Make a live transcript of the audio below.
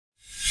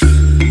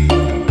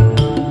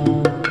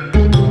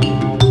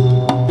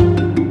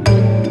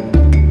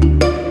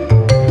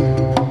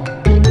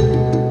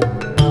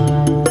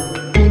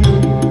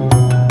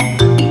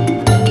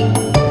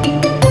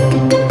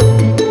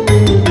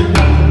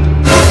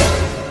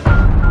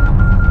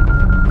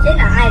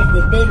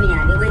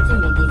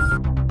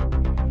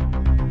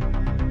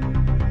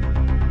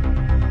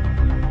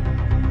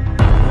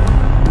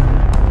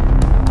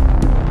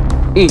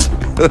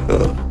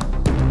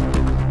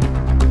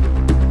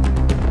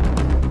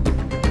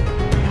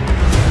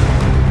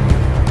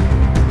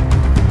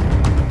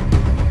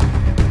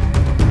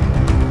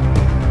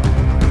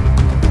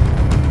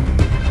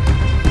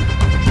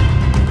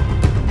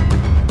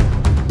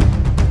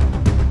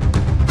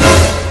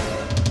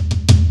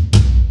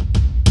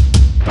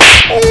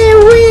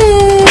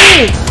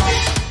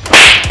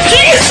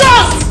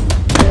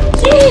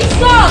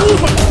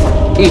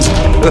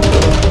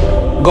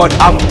God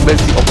have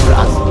mercy upon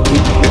us.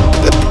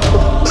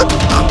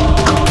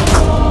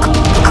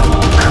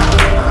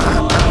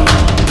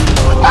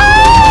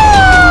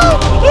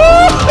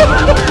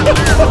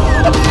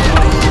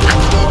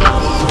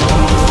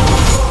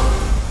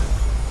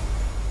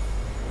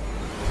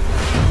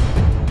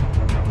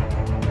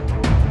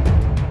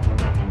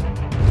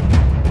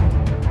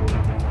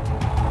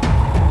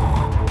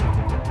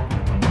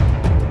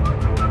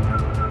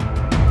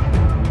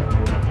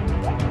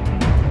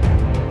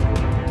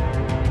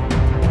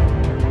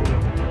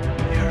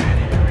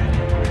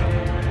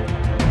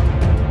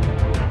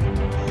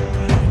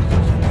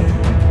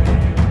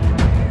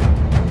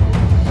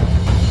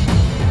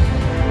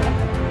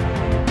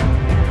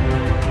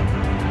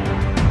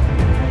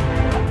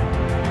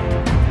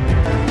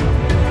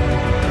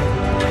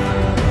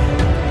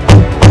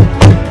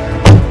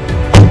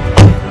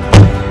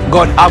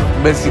 God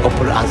have mercy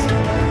upon us.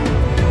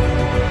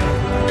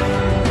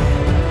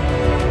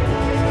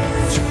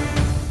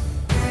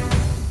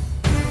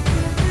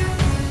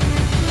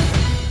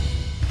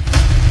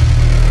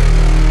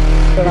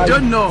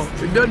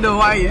 We don't know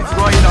why it's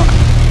going on.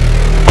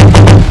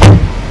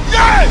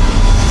 Yeah!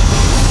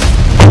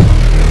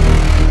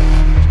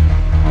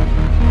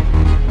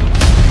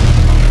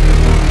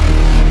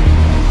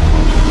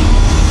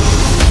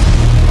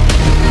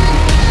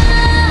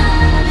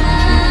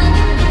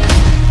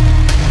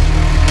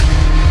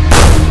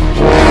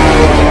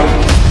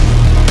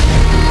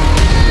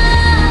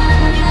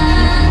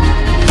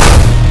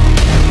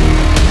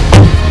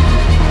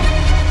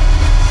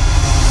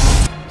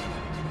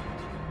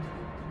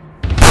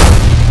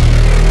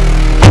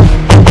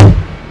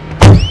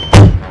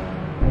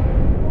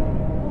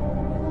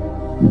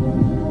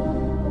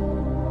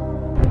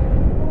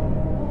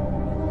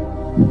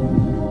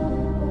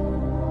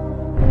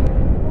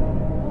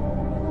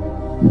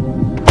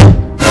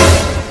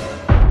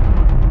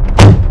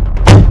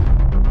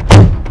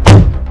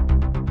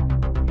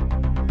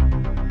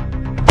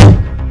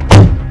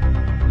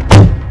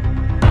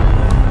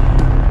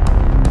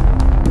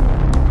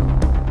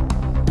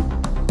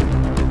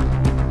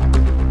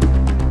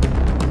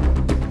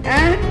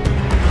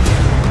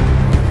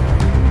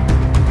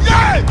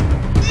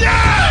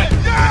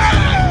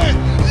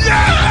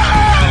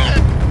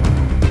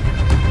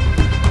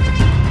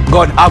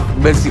 God have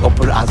mercy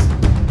upon us.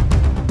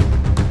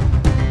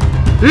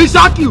 He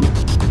shot you.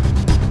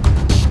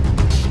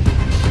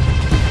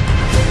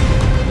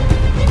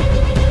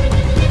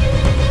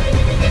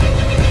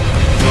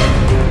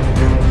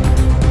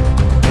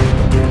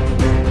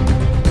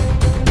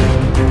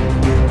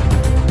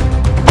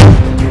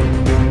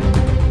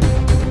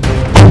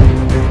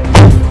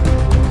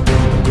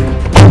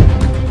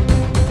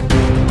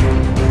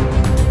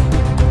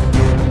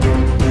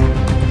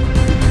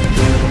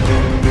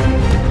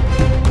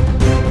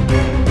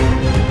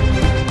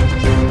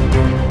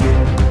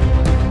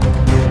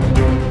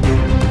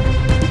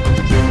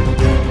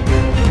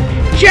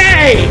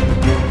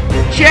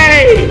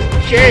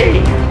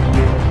 Shay!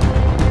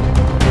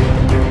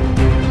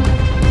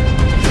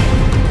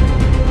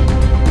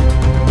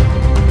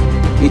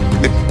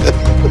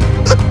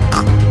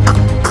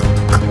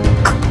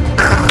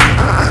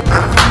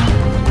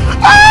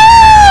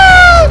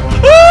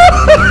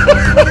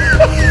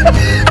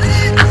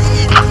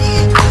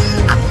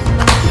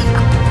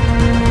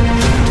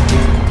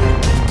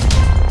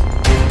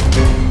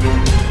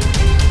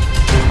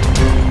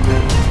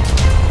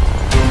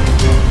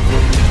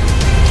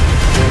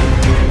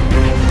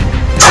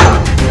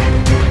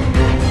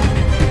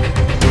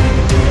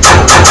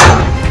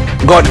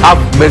 God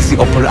have mercy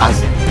upon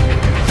us.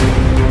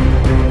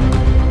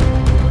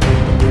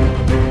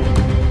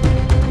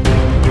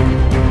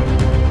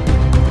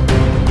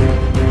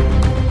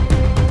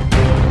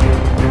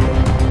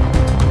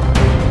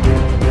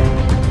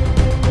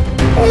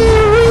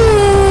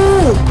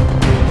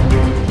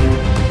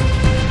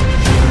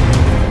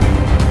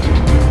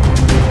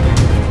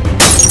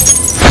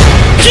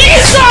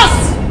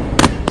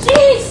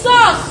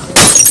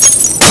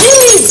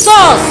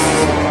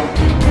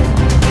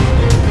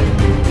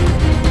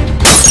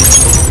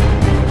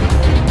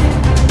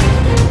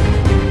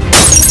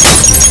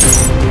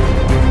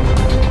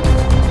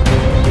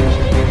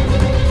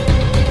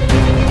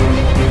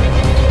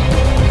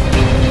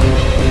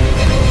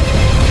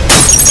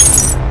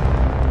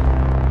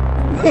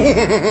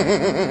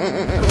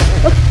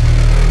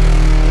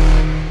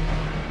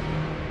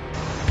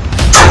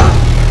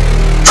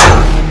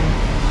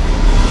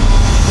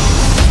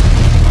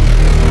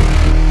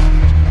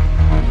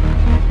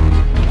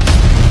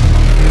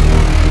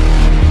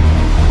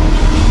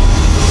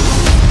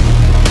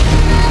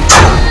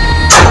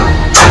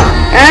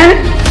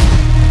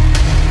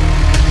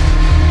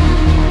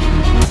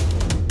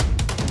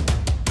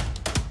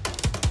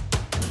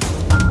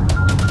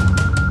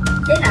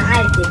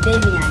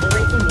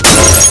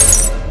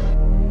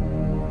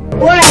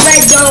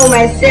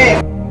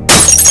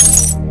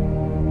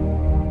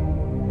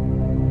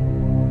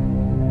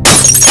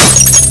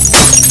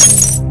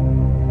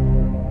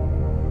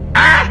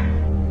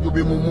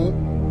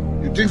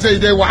 think say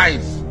they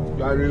wise?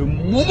 You are a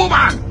mumu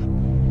man.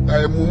 You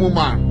are a mumu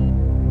man.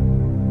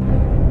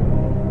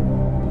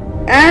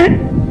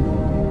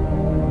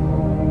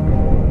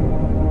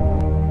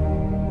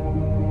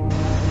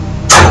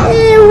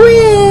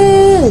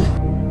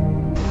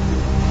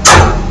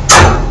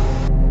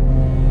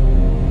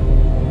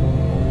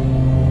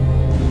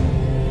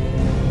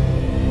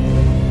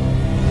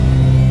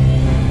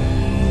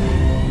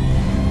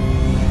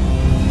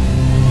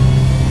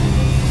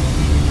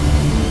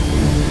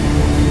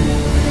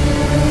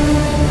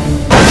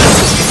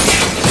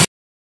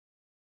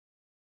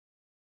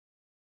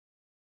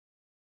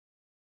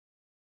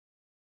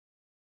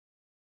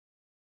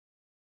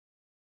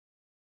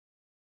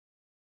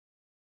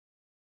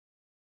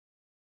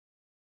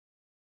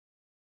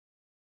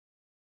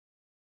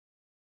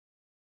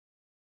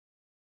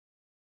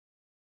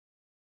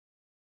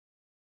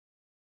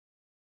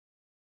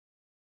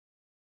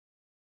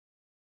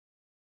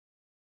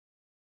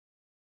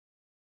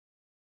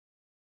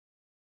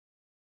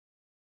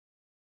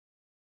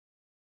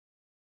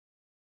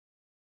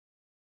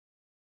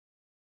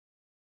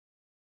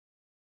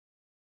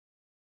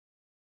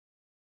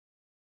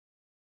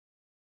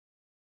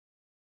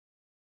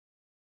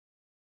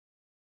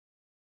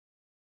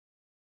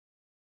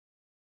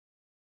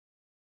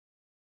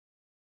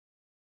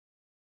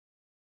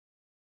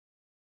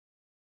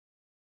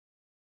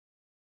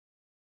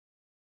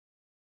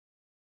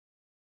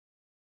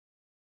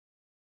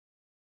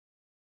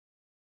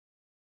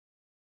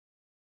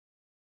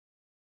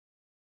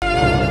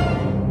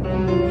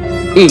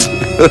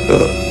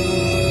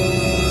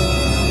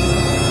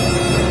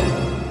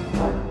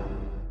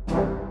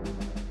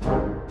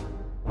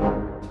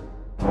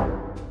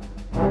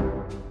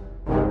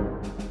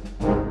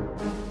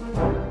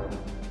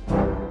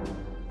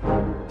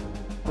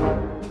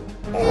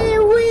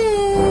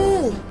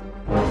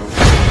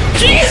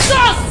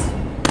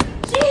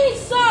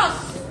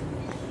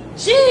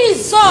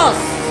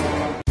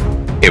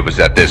 It was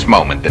at this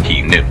moment that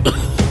he knew.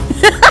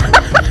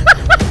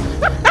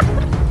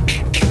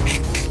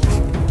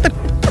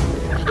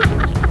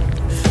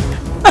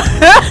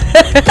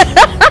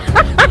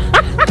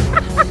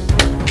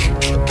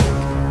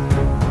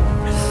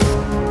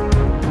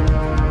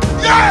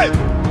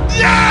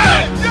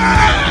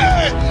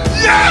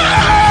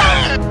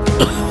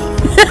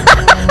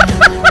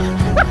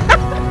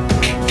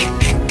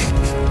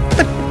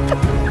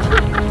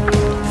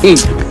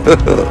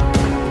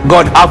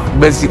 God have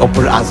mercy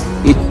upon us.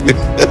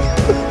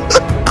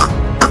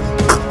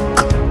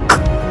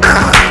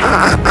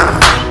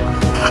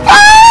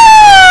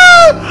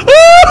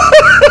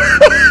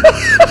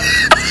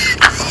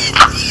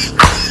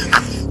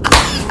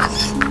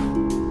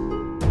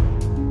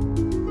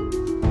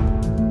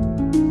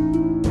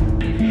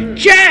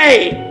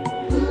 Che.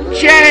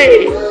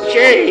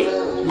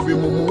 You be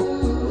mumu.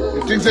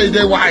 You think say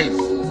they wise?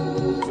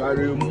 You are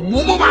a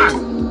mumu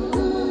man.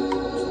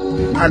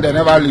 And they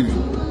never leave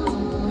you.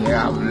 They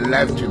have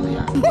left you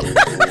behind.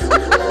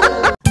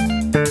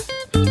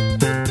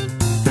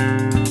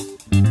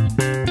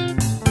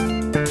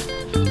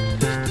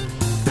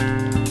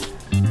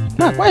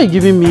 Mark, why are you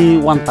giving me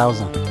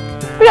 1,000?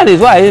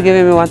 Why are you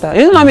giving me 1,000?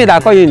 It's not me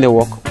that call you in the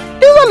work.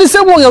 It's not the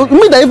same work.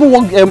 Me that even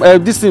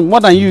work this thing more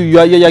than you. You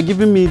are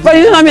giving me. But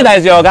it's not me that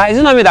is your guy. It's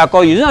not me that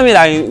call you. It's not me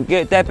that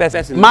get that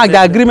person. Mark,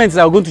 the agreement is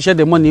I was going to share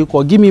the money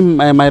equal. Give me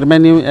my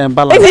remaining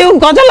balance. If you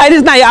control like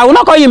this now, I will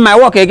not call you in my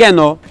work again,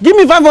 no. Give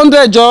me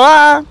 500,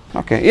 Joe.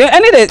 Okay.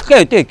 Any day,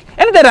 take.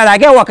 Any day that I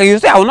get work, you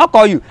say I will not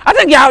call you. I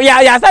think you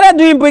started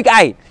doing big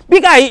eye.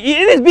 Big eye.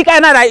 It is big eye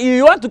now that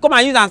you want to come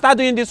and use and start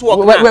doing this work.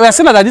 We're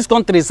saying that this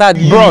country is hard.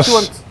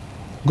 Bros,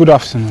 good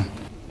afternoon.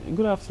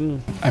 Good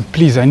afternoon. And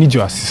please, I need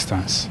your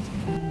assistance.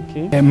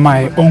 Okay.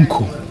 My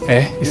uncle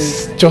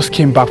just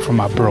came back from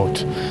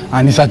abroad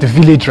and he's at the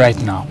village right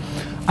now.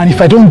 And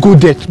if I don't go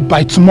there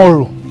by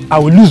tomorrow, I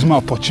will lose my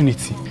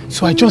opportunity.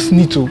 So I just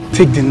need to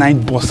take the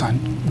night bus and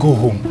go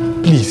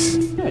home. Please.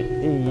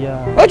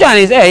 Which one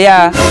is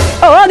yeah?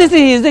 Oh, all this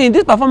thing he's doing,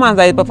 this performance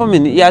that he's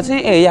performing, you are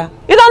saying yeah.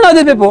 You don't know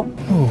these people.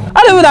 Oh.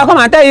 All the people that come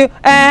and tell you,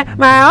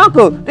 my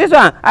uncle, this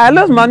one, I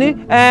lose money,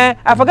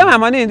 I forget my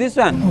money in this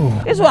one.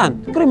 Oh. This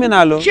one,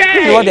 criminal. This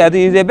is what they are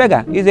doing. He's a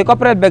beggar. He's a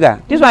corporate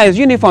beggar. This one is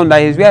uniform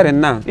that he's wearing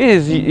now.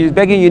 This is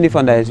begging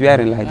uniform that he's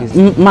wearing like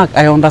this. Mark,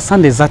 I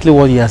understand exactly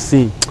what you are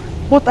saying.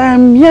 But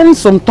I'm hearing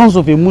some tons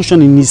of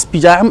emotion in his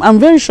speech. I'm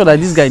very sure that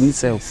this guy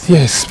needs help.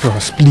 Yes,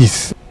 bros,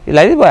 please.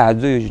 Like this boy I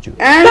do you. You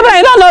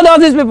don't know all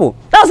these people.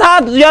 That's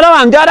how the other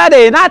one the other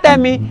day now tell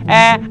me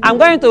I'm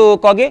going to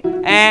Kogi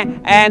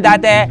and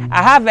that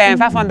I have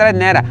 500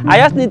 naira. I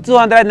just need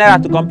 200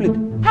 naira to complete.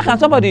 How can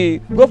somebody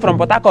go from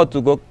Port Harcourt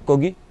to go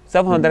Kogi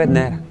 700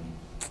 naira?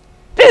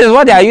 This is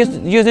what they are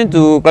using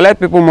to collect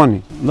people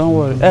money. Don't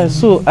worry.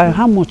 So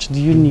how much do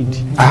you need?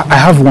 I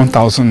have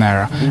 1,000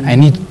 naira. I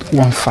need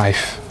 1,500.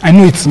 I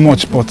know it's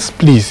much, but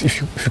please,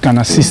 if you can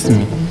assist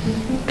me,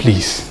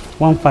 please.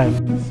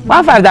 1,500.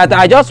 1,500 that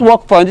I just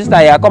work for this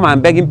time. I come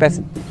and begging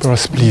person.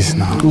 Bros, please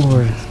now. Don't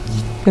worry.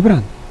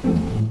 Lebron.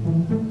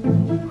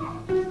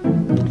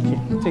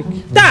 Take.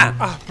 Da!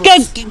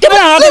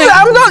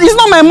 I'm not, it's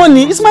not my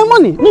money. It's my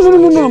money.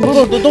 No,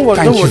 bro. Don't worry.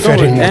 Thank you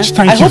very much.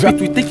 Thank you. I hope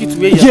it will take you to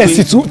where you're Yes,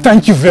 going. it will.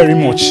 Thank you very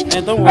much.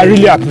 Don't worry. I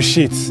really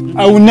appreciate.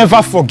 I will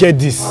never forget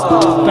this.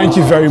 Thank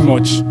you very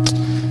much.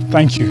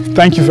 Thank you.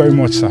 Thank you very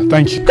much, sir.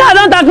 Thank you. God,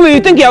 don't talk to me.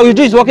 You think your Uju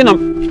is working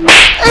on...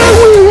 Mark!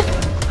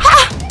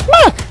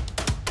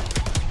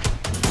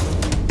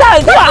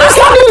 Dad, go on.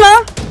 Stop you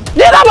now.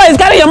 The other boy is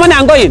carrying your money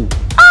and going.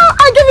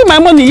 I gave you my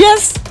money,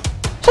 yes.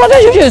 So the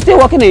Uju is still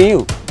working on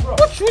you.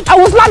 I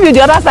will slap you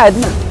the other side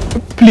now.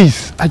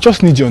 Please, I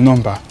just need your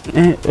number.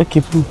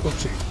 Okay, please.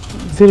 Okay.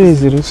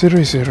 00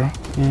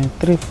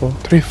 34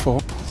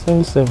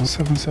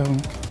 77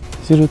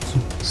 02.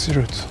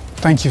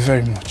 Thank you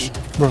very much.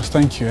 Bros,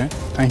 thank you,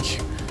 Thank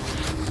you.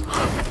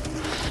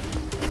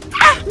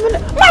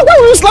 Mark, why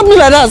will you slap me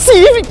like that?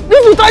 See, if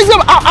you try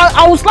slap,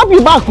 I will slap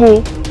you back,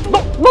 oh.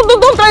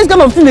 Don't try this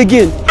kind of thing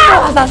again.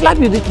 As I slap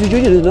you, the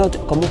Juju did not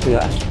come up for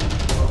your ass.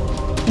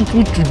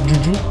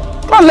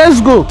 Come on,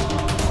 let's go.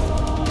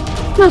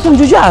 Now some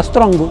Juju are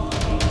strong.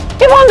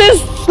 Even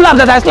this slap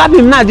that I slap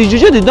him now, the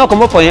Juju did not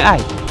come up for your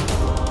eye.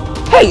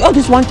 Hey, all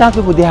these one chance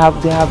people, they have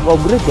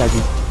upgraded their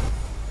Juju.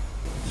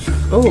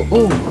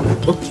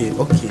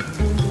 Okay.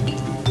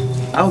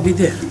 I'll be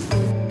there.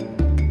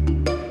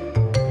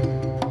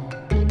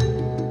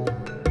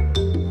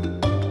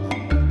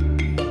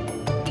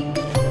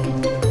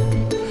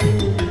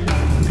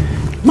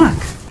 Mark,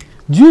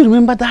 do you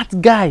remember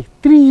that guy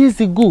 3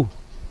 years ago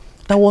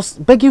that was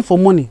begging for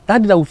money?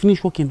 That day that we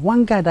finished working,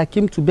 one guy that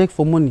came to beg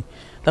for money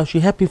that we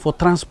should help him for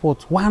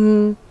transport.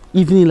 One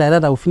evening like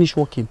that we finished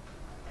working.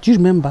 Do you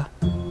remember?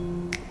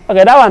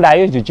 Okay, that one that I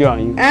used Juju on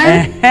you.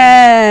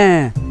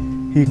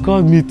 He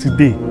called me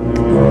today.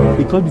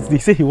 He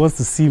said he wants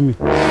to see me.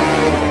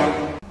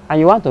 And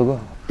you want to go?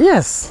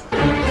 Yes.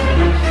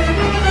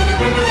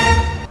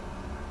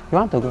 You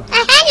want to go?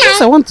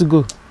 Yes, I want to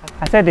go.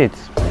 I said it.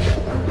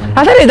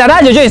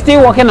 That Juju is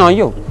still working on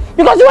you.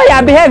 Because the way you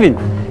are behaving,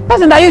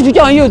 person that used Juju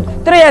on you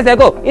 3 years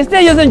ago is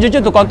still using Juju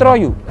to control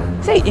you.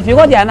 See, if you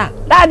go there now,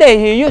 that day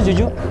he used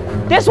Juju.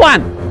 This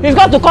one, he's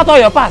got to cut all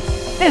your parts.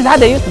 This is how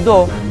they used to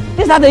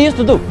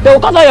do. They will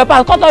cut all your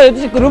parts,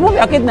 remove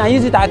your kidney and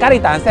use it and carry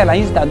it and sell and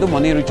use it and do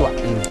money ritual.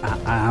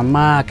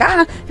 Mark,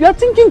 you are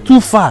thinking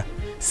too far.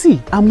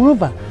 See, and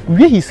moreover,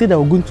 where he said that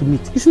we're going to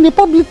meet, it's in a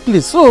public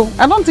place, so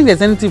I don't think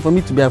there's anything for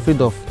me to be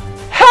afraid of.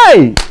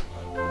 Hey!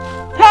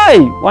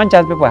 One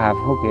chance people have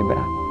hope,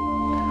 Abraham.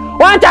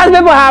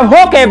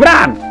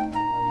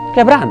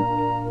 Kebran,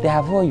 they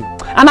have hold you.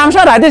 And I'm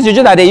sure that this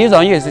Juju that they use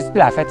on you is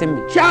still affecting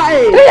me. 3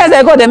 years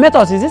ago, they met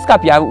us. Is this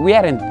cap you are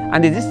wearing?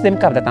 And is this same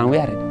cap that I'm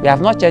wearing? We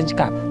have not changed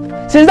cap.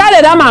 Since that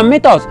day that man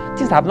met us,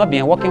 things have not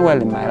been working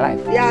well in my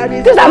life.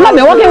 Things have not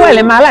been working well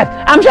in my life.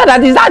 I'm sure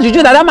that is that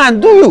Juju that man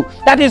do you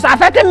that is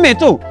affecting me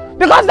too.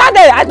 Because that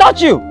day I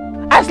touched you.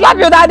 I slapped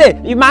you that day.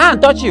 If my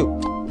hand touched you.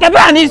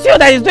 Kebran, it's you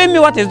that is doing me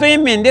what is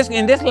doing me in this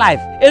life.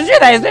 It's you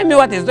that is doing me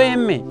what is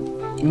doing me.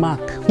 Mark,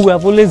 we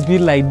have always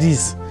been like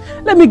this.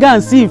 Let me go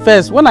and see him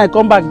first. When I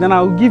come back, then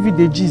I'll give you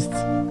the gist. 3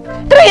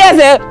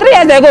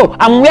 years ago,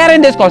 I'm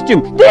wearing this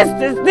costume. This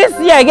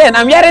year again,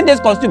 I'm wearing this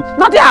costume.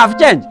 Nothing have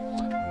changed.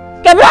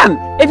 Kebran,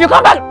 if you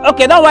come back,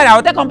 okay, don't worry. I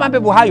will tell compound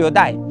people how you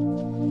die.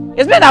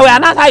 It's me that will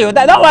announce how you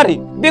die. Don't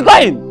worry. Be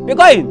going.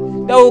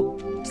 They will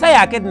say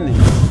your kidney.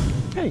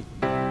 Hey.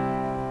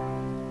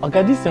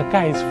 Okay, this your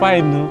car is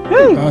fine, no?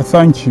 Hey.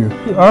 Thank you.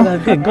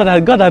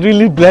 God had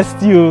really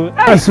blessed you.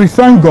 Yes, we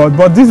thank God,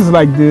 but this is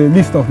like the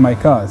list of my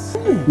cars.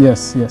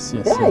 Yes.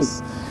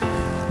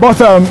 But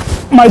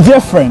my dear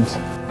friend,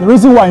 the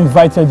reason why I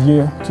invited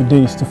you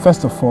today is to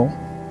first of all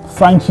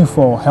thank you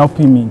for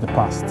helping me in the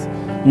past.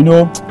 You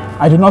know,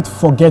 I do not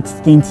forget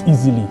things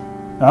easily.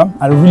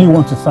 I really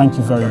want to thank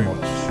you very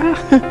much.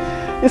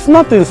 It's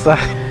nothing, sir.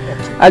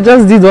 I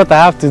just did what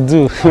I have to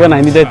do when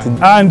I needed to do.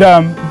 And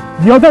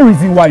the other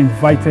reason why I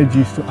invited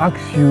you is to ask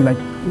you, like,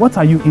 what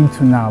are you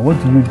into now? What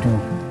do you do?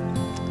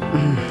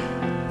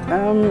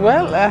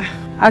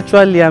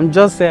 Actually, I'm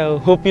just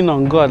hoping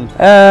on God.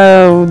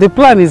 The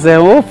plan is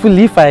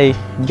hopefully if I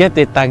get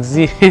a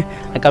taxi,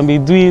 I can be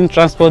doing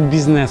transport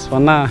business for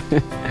now.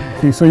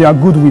 Okay, so you are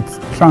good with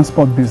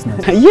transport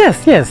business?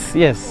 Yes.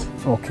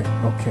 Okay.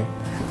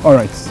 All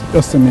right,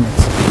 just a minute.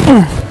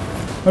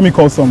 Let me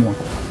call someone.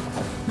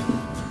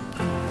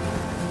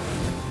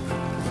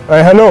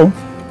 Hello?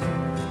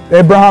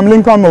 Abraham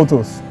Lincoln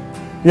Motors.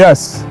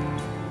 Yes.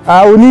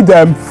 I will need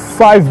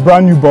 5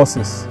 brand new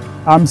buses.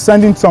 I'm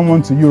sending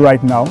someone to you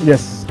right now.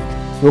 Yes.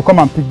 We'll come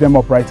and pick them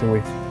up right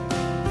away.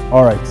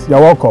 All right.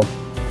 You're welcome.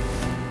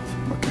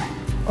 Okay.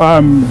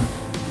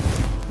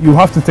 You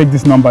have to take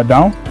this number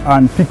down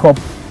and pick up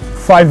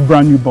 5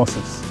 brand new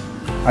buses.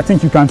 I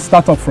think you can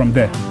start up from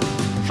there.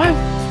 5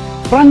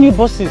 brand new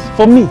buses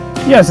for me?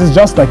 Yes, it's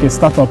just like a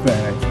startup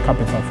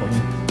capital for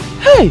you.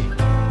 Hey!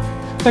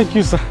 Thank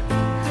you, sir.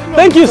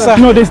 Thank you, sir.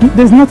 No,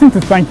 there's nothing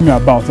to thank me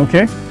about,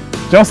 okay?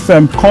 Just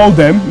call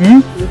them,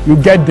 you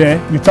get there,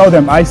 you tell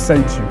them I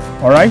sent you,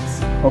 all right?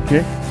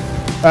 Okay.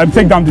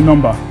 Take down the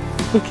number.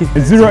 Okay.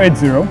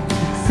 080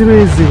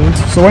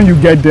 30. So when you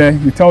get there,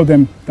 you tell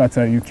them that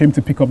you came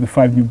to pick up the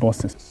 5 new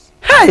buses.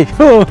 Hey!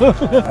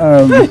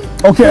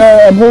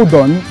 Okay, hold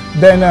on.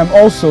 Then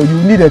also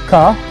you need a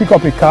car, pick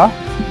up a car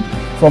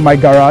from my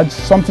garage,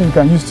 something you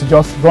can use to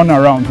just run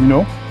around, you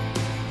know.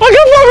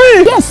 Okay for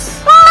me!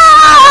 Yes!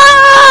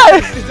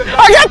 Okay,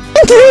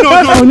 thank you!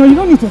 No, you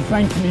don't need to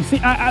thank me. See,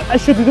 I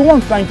should be the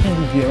one thanking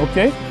you here,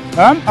 okay?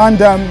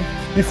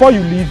 Before you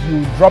leave,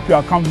 you drop your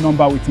account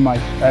number with my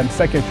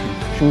secretary.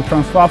 She will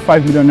transfer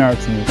 5 million naira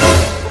to you.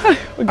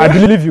 Okay. I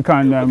believe you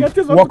can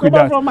work with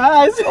that. From my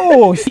eyes.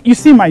 Oh, you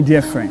see, my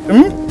dear friend,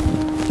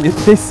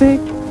 they say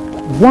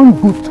one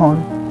good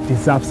turn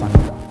deserves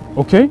another,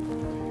 okay?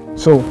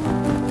 So,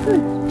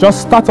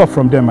 just start off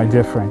from there, my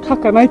dear friend. How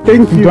can I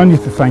thank you? You don't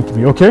need to thank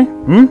me, okay?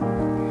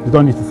 You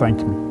don't need to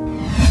thank me.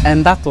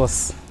 And that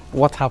was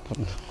what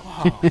happened.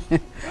 Wow.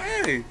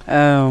 Hey.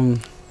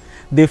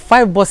 The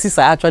 5 buses,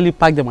 I actually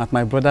packed them at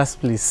my brother's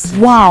place.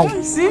 Wow.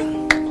 You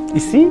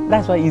see,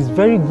 that's why it's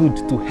very good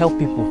to help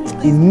people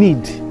in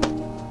need.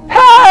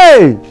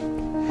 Hey!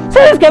 See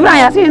this Kebran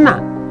you're seeing now?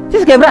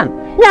 This Kebran.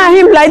 Me and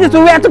him like this, we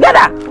were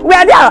together. We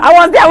were there. I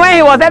was there when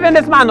he was helping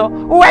this man. No?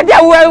 We were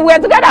there, we were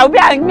together. Me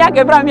and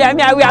Kebran, we are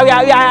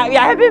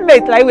helping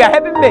mates. Like we are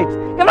helping mates.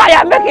 Kebran,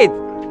 you make it.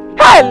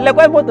 Hey!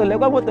 Lekwe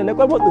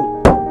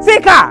moto. See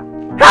car.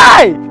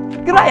 Hey!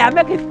 Kebran, you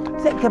make it.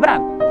 Say,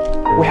 Kebran,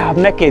 we have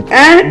make it.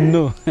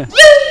 No.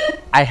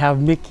 I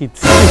have make it.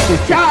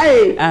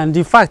 And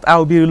in fact, I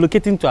will be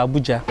relocating to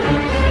Abuja.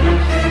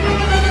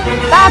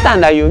 That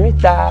time that you meet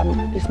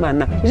this man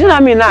now, you see what I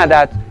mean now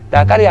that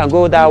carry and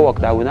go that work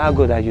that will now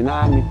go that you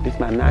now meet this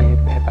man now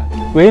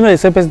help. Well, you know the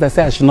same person that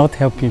said I should not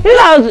help him.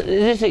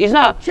 It's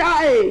not.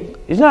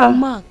 It's not.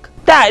 Mark.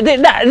 That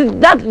time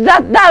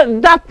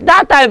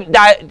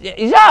that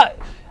is not.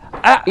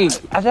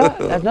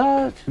 That's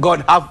not.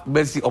 God have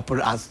mercy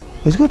upon us.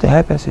 It's good to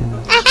help person.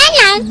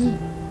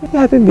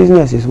 Helping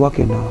business is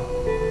working now.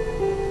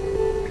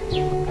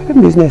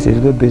 Helping business is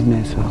good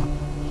business. So.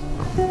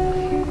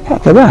 I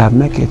have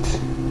make it.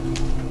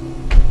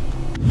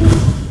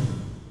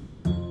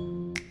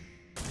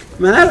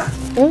 Emanuella,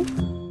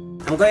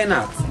 I'm going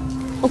out.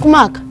 Uncle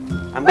Mark,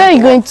 where are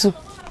you going to?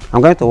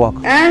 I'm going to work.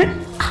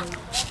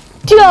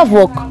 Do you have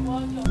work?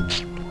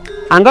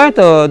 I'm going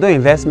to do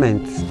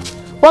investments.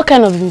 What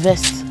kind of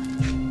invest?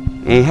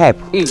 In help.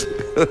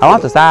 I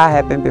want to start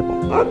helping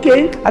people.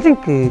 Okay. I think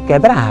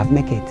Kebra have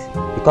make it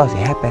because he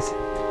help person.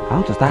 I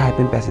want to start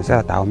helping person so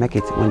that I will make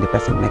it when the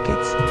person make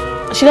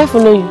it. Should I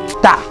follow you?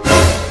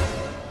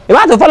 You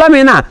want to follow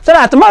me now so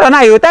that tomorrow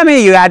night you tell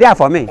me you are there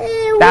for me.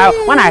 That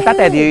when I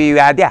started you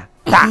are there.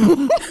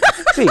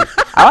 See,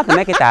 I want to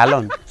make it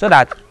alone so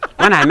that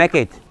when I make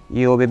it,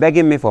 you will be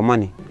begging me for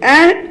money.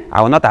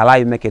 I will not allow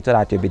you make it so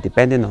that you'll be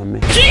depending on me.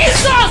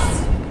 Jesus!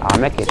 I'll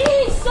make it.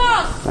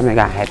 Jesus! Let me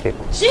go and help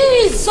people.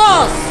 Jesus!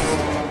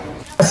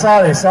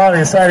 Sorry.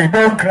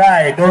 Don't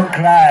cry.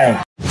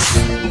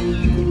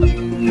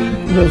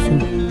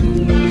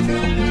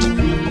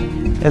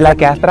 It's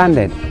like you're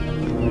stranded.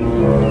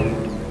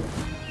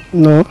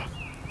 No.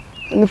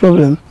 Any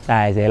problem?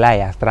 That is a lie,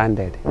 you're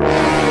stranded.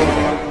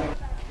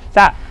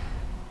 Sir,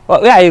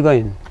 where are you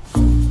going?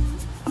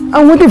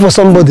 I'm waiting for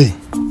somebody.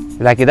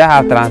 Like you don't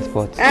have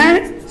transport.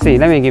 See,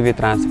 let me give you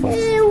transport.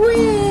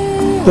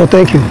 No,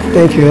 thank you.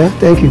 Thank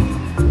you.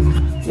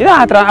 You don't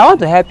have transport. I want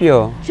to help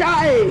you.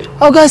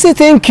 Okay, say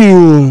thank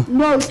you.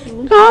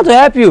 I want to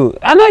help you.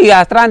 I know you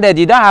are stranded.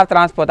 You don't have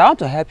transport. I want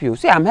to help you.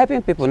 See, I'm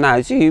helping people now.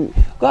 You see,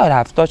 God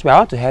has touched me. I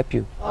want to help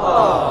you.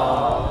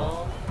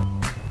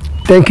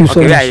 Thank you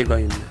so much. Where are you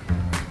going?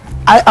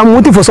 I'm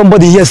waiting for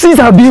somebody here. Since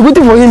I've been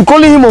waiting for him,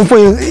 calling him on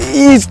phone,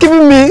 he's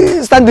keeping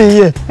me standing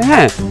here.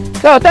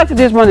 So take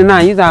this money now,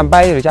 use and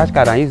buy a recharge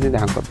card and use it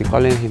and be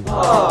calling him.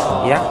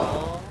 Yeah?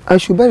 I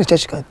should buy a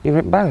recharge card.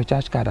 You buy a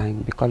recharge card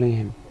and be calling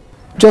him.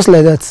 Just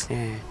like that?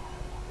 Yeah.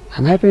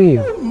 I'm helping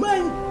you. Oh my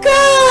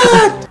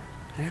God!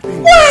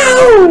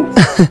 Wow!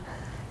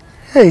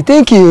 Hey,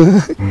 thank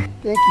you.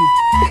 Thank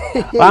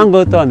you. One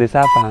go turn the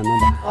side for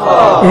another.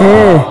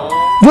 Yeah.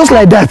 Just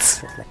like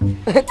that.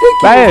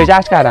 Buy a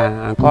recharge card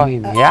and call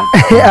him, yeah?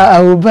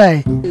 I will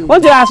buy.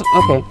 Won't you ask?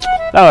 Okay.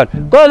 Lord,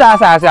 go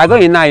downstairs. I go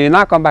in now. You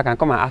now come back and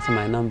come and ask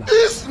my number.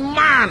 This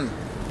man!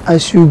 I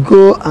should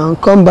go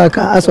and come back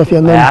and ask of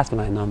your number. I ask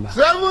my number.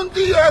 70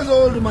 years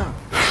old man.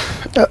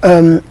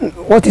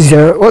 What is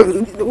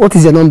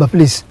your number,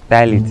 please?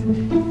 Dial it.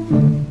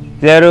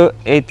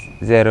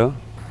 080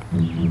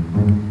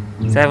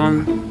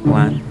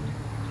 71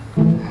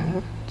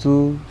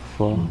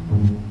 24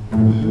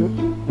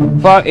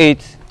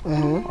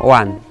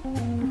 481.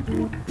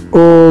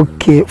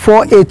 Okay,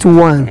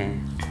 481.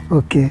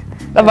 Okay.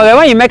 Don't forget,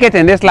 when you make it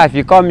in this life,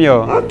 you come here.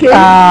 Okay.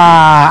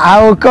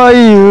 I will call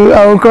you.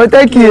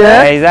 Thank you.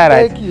 Is that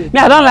right? Thank you. Me,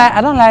 I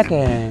don't like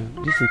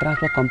this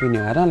transport company.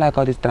 I don't like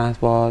all this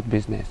transport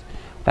business.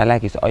 What I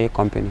like is oil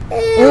company.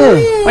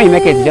 When you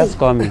make it, just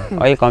call me.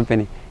 Oil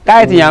company.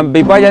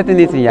 Be budgeting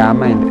it in your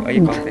mind.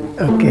 Oil company.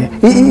 Okay.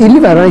 You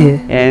live around here?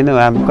 Yeah, no,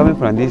 I'm coming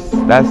from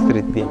that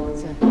street there.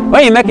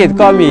 When you make it,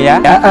 call me,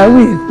 yeah? I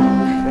will.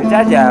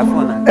 Recharge your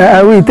phone.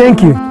 I will.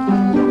 Thank you.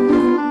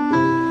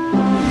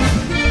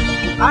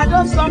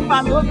 Hello,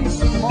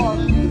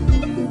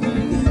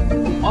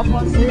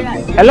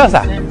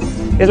 sir.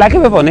 It's like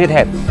if people need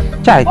help.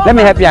 Chai, let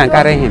me help you and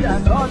carry him.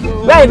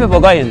 Where are you people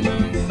going?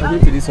 Going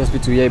to this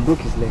hospital. Yeah, he broke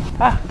his leg.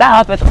 Ah,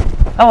 that hospital.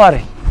 Don't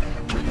worry.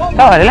 Don't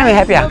worry, let me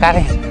help you and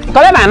carry him.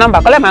 Collect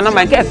my number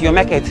in case you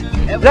make it.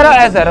 080.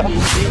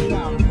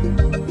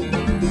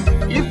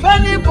 If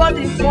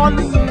anybody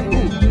follow you,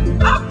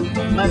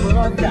 my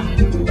brother,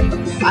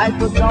 I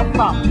go jump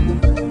up.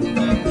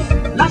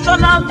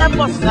 National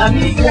efforts, let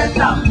me get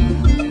down.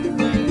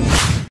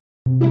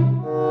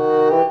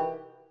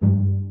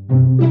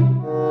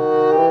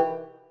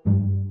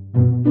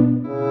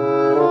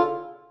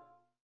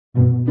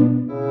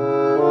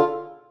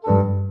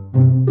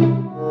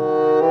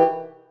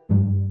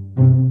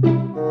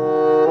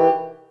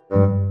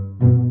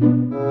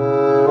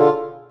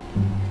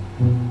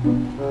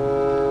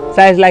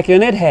 So it's like you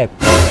need help.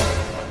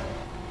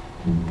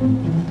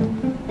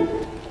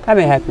 Let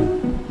me help you.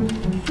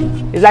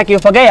 It's like you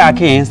forget your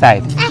key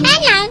inside.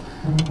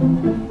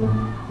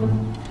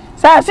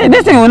 So see,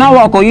 this thing will not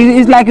work.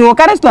 It's like you will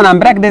carry stone and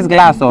break this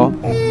glass. Oh.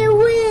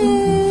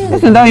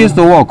 This thing don't used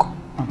to work.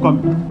 I'm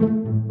coming.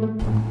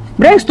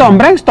 Bring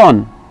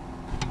stone.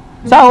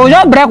 So we'll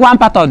just break one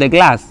part of the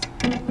glass.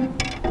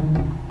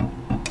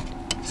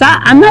 Sir,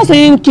 I'm not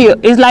saying key.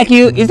 It's like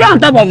you, is it on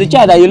top of the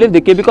chair that you leave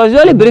the key? Because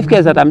it's only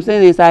briefcase that I'm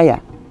seeing inside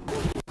here.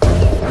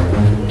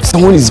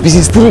 Someone is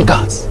busy stealing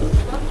cars.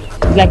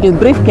 It's like a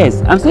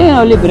briefcase. I'm seeing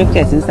only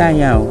briefcase inside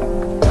here.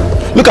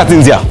 Look at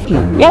India.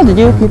 Where did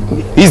you keep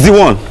it? He's the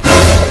one.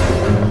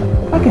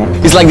 Okay.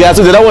 It's like the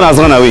other one has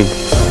run away.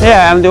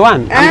 Yeah, I'm the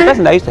one. I'm the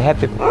person that used to help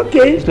people.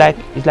 Okay. It's like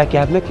you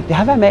have make it.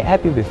 Have I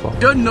helped you before?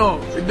 Don't know.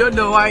 We don't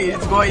know why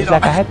it's going It's on.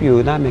 like I help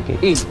you, not make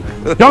it.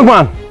 Young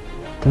man,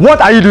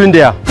 what are you doing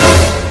there?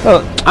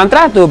 So I'm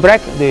trying to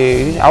break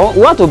the. I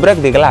want to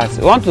break the glass.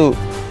 Want to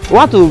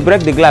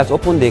break the glass.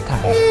 Open the car.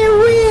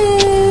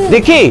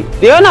 The key.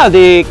 The owner of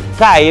the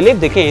car. He left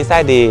the key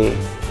inside the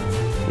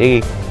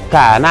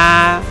car.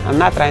 Nah, I'm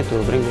not trying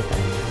to bring it out.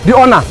 The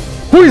owner.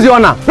 Who is the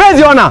owner? Where is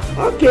the owner?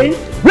 Okay.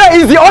 Where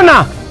is the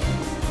owner?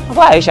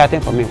 Why are you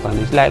shouting for me, Pan?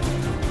 It's like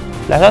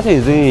something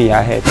is doing in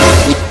your head.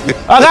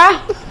 Okay?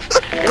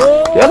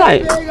 The owner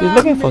is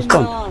looking for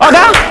stone.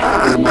 Okay?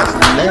 They must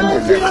learn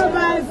a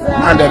lesson.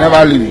 And they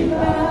never leave you.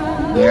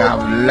 They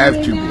have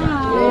left you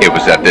behind. It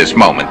was at this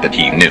moment that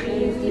he knew.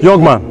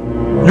 Young man,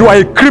 you are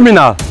a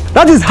criminal.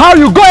 That is how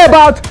you go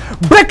about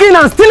breaking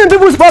and stealing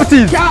people's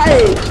properties.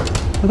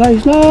 Okay,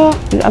 it's not.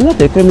 I'm not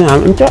a criminal.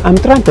 I'm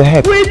trying to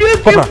help. Will you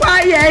keep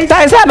quiet?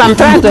 Sir, I'm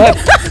trying to help.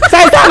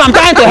 Sir, I'm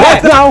trying to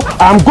help. Now,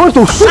 I'm going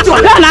to shoot you.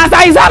 No, sir,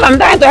 I'm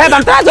trying to help.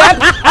 I'm trying to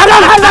help. I'm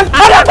trying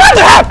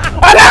to help.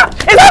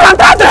 I'm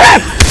trying to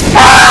help.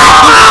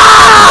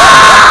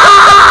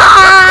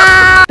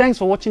 Thanks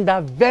for watching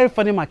that very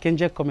funny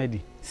Mackenzie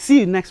comedy.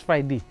 See you next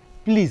Friday.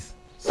 Please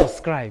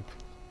subscribe.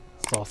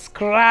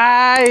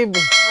 Subscribe. And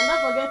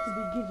don't forget to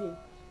be giving.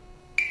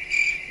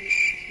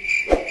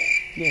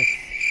 Yes.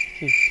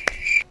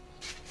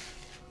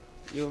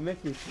 You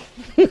make it.